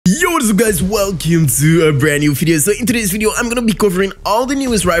Yo, what's up guys, welcome to a brand new video. So in today's video I'm gonna be covering all the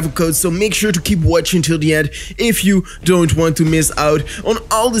newest rival codes, so make sure to keep watching till the end if you don't want to miss out on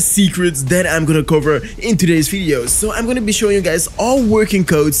all the secrets that I'm gonna cover in today's video. So I'm gonna be showing you guys all working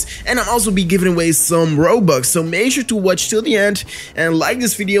codes, and I'm also be giving away some Robux, so make sure to watch till the end and like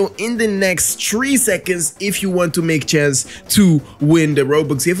this video in the next 3 seconds if you want to make chance to win the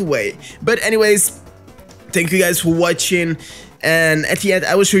Robux giveaway. But anyways, thank you guys for watching. And at the end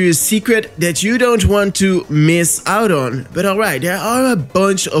I will show you a secret that you don't want to miss out on. But alright, there are a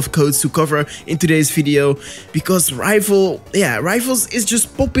bunch of codes to cover in today's video because Rivals is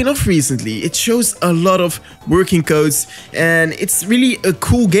just popping off recently. It shows a lot of working codes and it's really a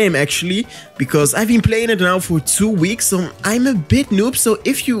cool game actually, because I've been playing it now for 2 weeks, so I'm a bit noob. So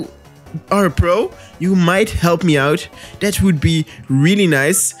if you are a pro, you might help me out. That would be really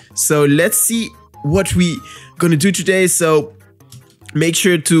nice. So let's see what we gonna do today. So make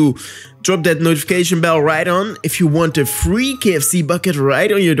sure to drop that notification bell right on if you want a free KFC bucket right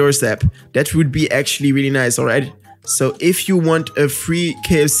on your doorstep. That would be actually really nice, alright? So if you want a free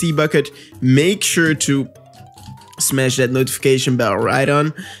KFC bucket, make sure to smash that notification bell right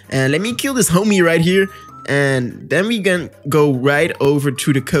on. And let me kill this homie right here, and then we can go right over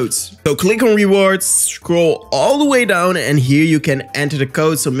to the codes. So click on rewards, scroll all the way down, and here you can enter the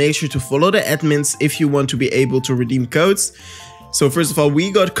code. So make sure to follow the admins if you want to be able to redeem codes. So first of all,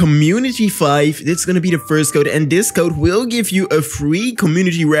 we got community 5. This is gonna be the first code, and this code will give you a free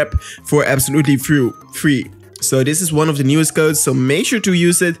community rep for absolutely free. So this is one of the newest codes, so make sure to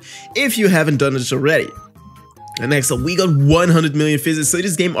use it if you haven't done it already. And next up, we got 100 million visits. So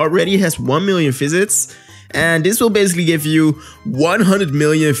this game already has 1 million visits, and this will basically give you 100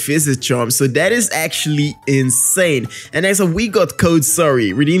 million visit charms. So that is actually insane. And next up, we got code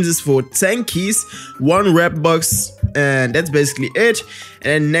sorry. Redeems this for 10 keys, 1 rep box, and that's basically it.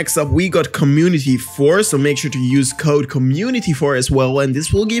 And next up, we got community 4. So make sure to use code community 4 as well, and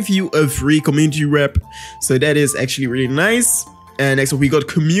this will give you a free community rep. So that is actually really nice. And next up, we got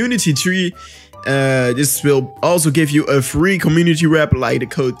community 3. This will also give you a free community rep like the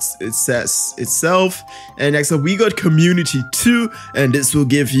code it says itself. And next up, we got community 2, and this will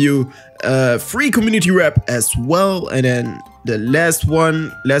give you a free community rep as well. And then the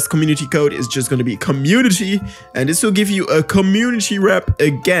last community code is just going to be community, and this will give you a community rep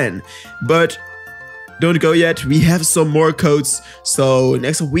again. But don't go yet, we have some more codes. So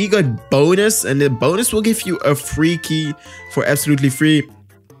next up, we got bonus, and the bonus will give you a free key for absolutely free.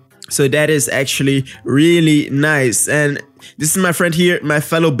 So that is actually really nice. And this is my friend here, my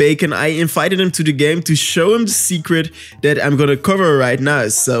fellow bacon. I invited him to the game to show him the secret that I'm gonna cover right now.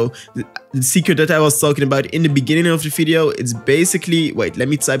 So the secret that I was talking about in the beginning of the video, it's basically, wait, let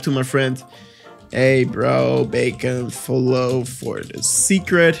me type to my friend. Hey bro, bacon, follow for the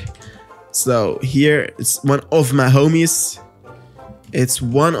secret. So here, it's one of my homies. It's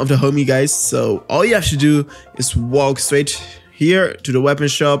one of the homie guys. So all you have to do is walk straight here to the weapon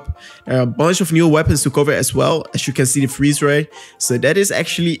shop. There are a bunch of new weapons to cover as well, as you can see the freeze ray. So that is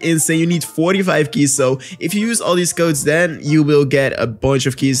actually insane. You need 45 keys. So if you use all these codes, then you will get a bunch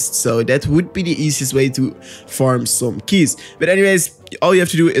of keys. So that would be the easiest way to farm some keys. But anyways, all you have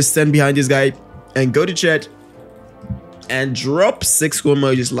to do is stand behind this guy and go to chat and drop 6 cool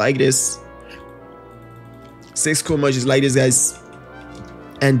emojis like this. 6 cool emojis like this, guys.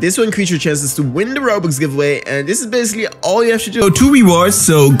 And this will increase your chances to win the Robux giveaway. And this is basically all you have to do. Go to rewards.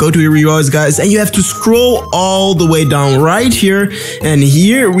 So go to your rewards, guys, and you have to scroll all the way down right here. And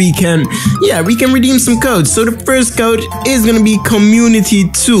here we can redeem some codes. So the first code is gonna be community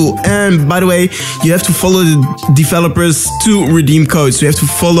 2. And by the way, you have to follow the developers to redeem codes. So you have to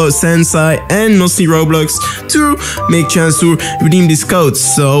follow Sensei and Nosy Roblox to make chance to redeem these codes.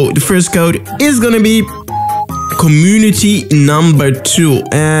 So the first code is gonna be community number 2,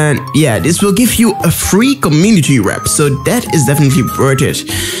 and yeah, this will give you a free community rep, so that is definitely worth it.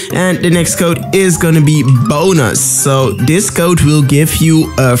 And the next code is gonna be bonus. So this code will give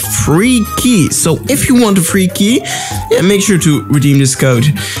you a free key. So if you want a free key, yeah, make sure to redeem this code.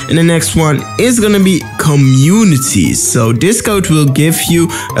 And the next one is gonna be community. So this code will give you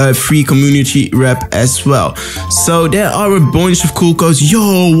a free community rep as well. So there are a bunch of cool codes.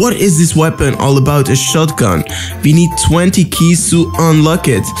 Yo, what is this weapon all about? A shotgun. We need 20 keys to unlock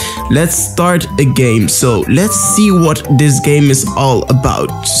it. Let's start a game. So let's see what this game is all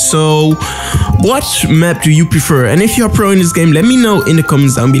about. So what map do you prefer? And if you're pro in this game, let me know in the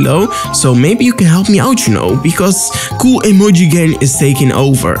comments down below. So maybe you can help me out, you know, because Cool Emoji Gang is taking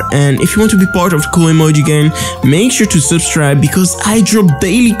over. And if you want to be part of the Cool Emoji Gang, make sure to subscribe because I drop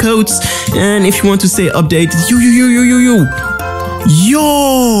daily codes. And if you want to stay updated,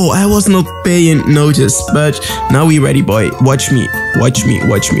 yo, I was not paying notice, but now we ready, boy. Watch me. Watch me.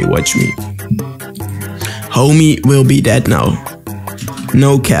 Watch me. Watch me. Homie will be dead now.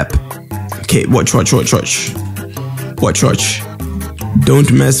 No cap. Okay, watch. Watch.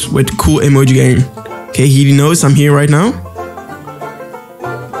 Don't mess with cool emoji game. Okay, he knows I'm here right now.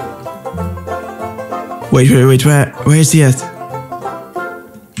 Wait, where is he at?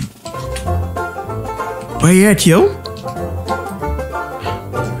 Where you at, yo?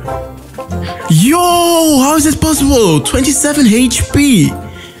 Yo, how is this possible? 27 HP.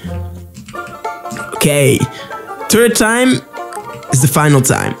 Okay, third time is the final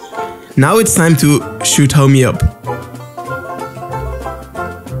time. Now it's time to shoot homie up.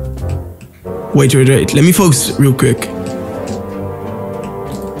 Wait, let me focus real quick.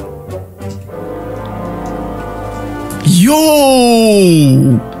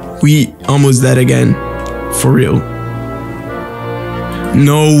 Yo! We almost dead again. For real.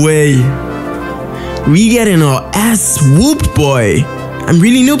 No way. We getting our ass whooped, boy. I'm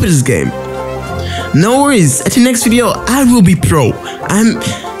really new at this game. No worries. At the next video, I will be pro.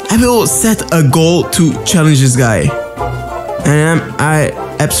 I will set a goal to challenge this guy. And I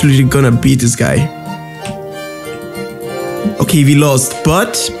absolutely gonna beat this guy. Okay, we lost,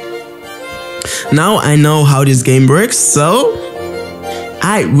 but now I know how this game works, so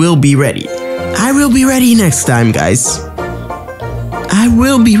I will be ready. I will be ready next time, guys. I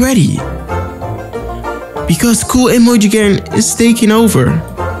will be ready. Because cool emoji game is taking over.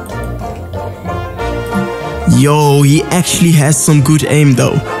 Yo, he actually has some good aim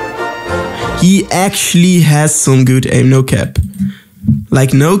though. He actually has some good aim, no cap.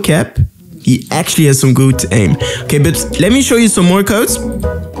 Like no cap, he actually has some good aim. Okay, but let me show you some more codes.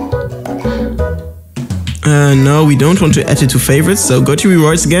 No, we don't want to add it to favorites, so go to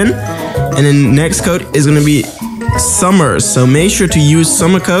rewards again. And then next code is gonna be summer, so make sure to use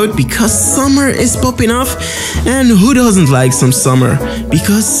summer code because summer is popping off. And who doesn't like some summer?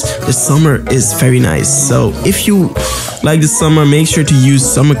 Because the summer is very nice. So if you like the summer, make sure to use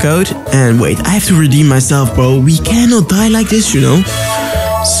summer code. And wait, I have to redeem myself, bro. We cannot die like this, you know.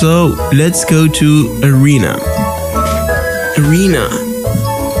 So let's go to arena.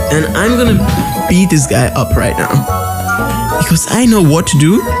 And I'm gonna beat this guy up right now because I know what to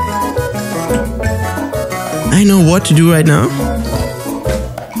do. I know what to do right now.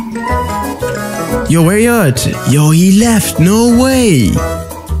 Yo, where you at? Yo, he left. No way.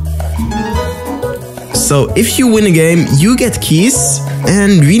 So if you win a game, you get keys.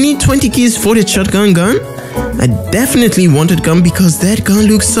 And we need 20 keys for the shotgun gun. I definitely wanted gun because that gun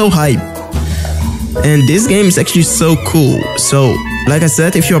looks so hype. And this game is actually so cool. So, like I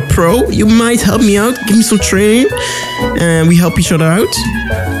said, if you're a pro, you might help me out. Give me some training. And we help each other out.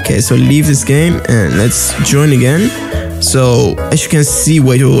 Okay, so leave this game and let's join again. So, as you can see,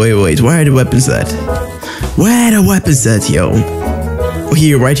 wait, where are the weapons at? Where are the weapons at, yo? Oh,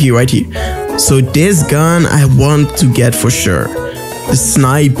 here, right here. So this gun I want to get for sure. The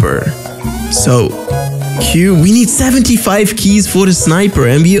sniper. So, we need 75 keys for the sniper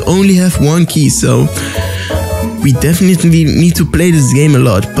and we only have 1 key, so we definitely need to play this game a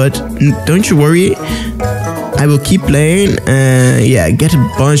lot, but don't you worry. I will keep playing and yeah, get a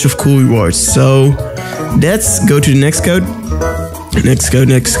bunch of cool rewards. So let's go to the next code. Next code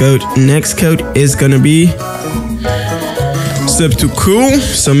is gonna be sub to cool.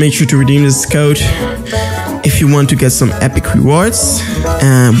 So make sure to redeem this code if you want to get some epic rewards.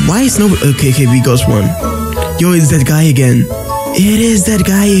 Why is no... Okay, we got one. Yo, it's that guy again. It is that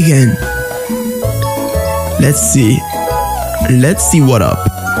guy again. Let's see what up.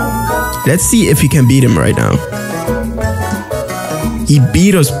 Let's see if we can beat him right now. He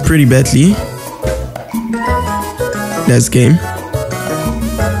beat us pretty badly last game.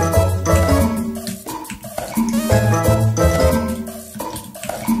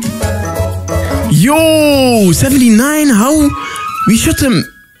 Yo, 79. How we shot him?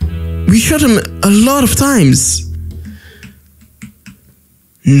 We shot him a lot of times.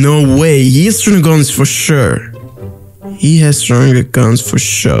 No way. He has stronger guns for sure. He has stronger guns for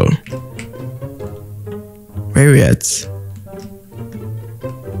sure. Where are we at?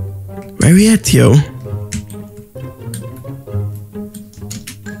 Where are we at, yo?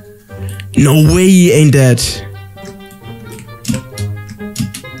 No way he ain't dead.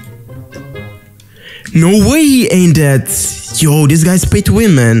 No way he ain't dead. Yo, this guy's paid to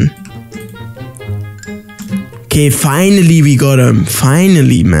win, man. Okay, finally we got him.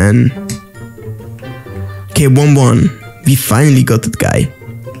 Finally, man. Okay, 1-1. We finally got that guy.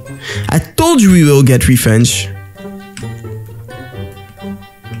 I told you we will get revenge.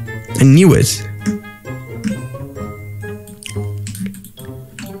 I knew it.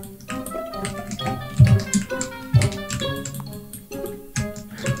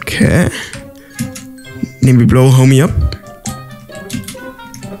 Okay. Then we blow homie up.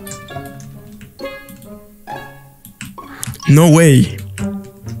 No way.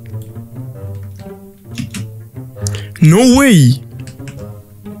 No way.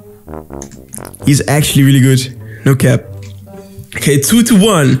 He's actually really good. No cap. Okay,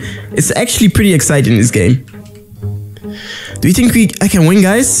 2-1. It's actually pretty exciting, this game. Do you think I can win,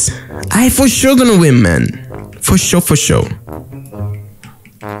 guys? I for sure gonna win, man. For sure, for sure.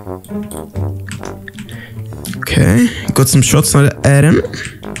 Okay, got some shots at him.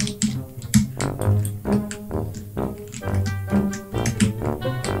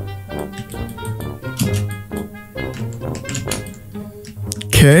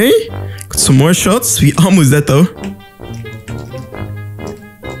 Okay, got some more shots. We almost dead though.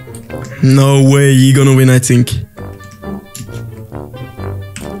 No way, he gonna win, I think.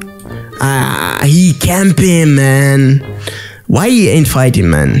 He camping, man. Why he ain't fighting,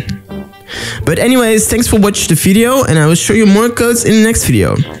 man? But anyways, thanks for watching the video, and I will show you more codes in the next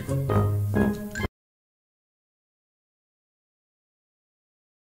video.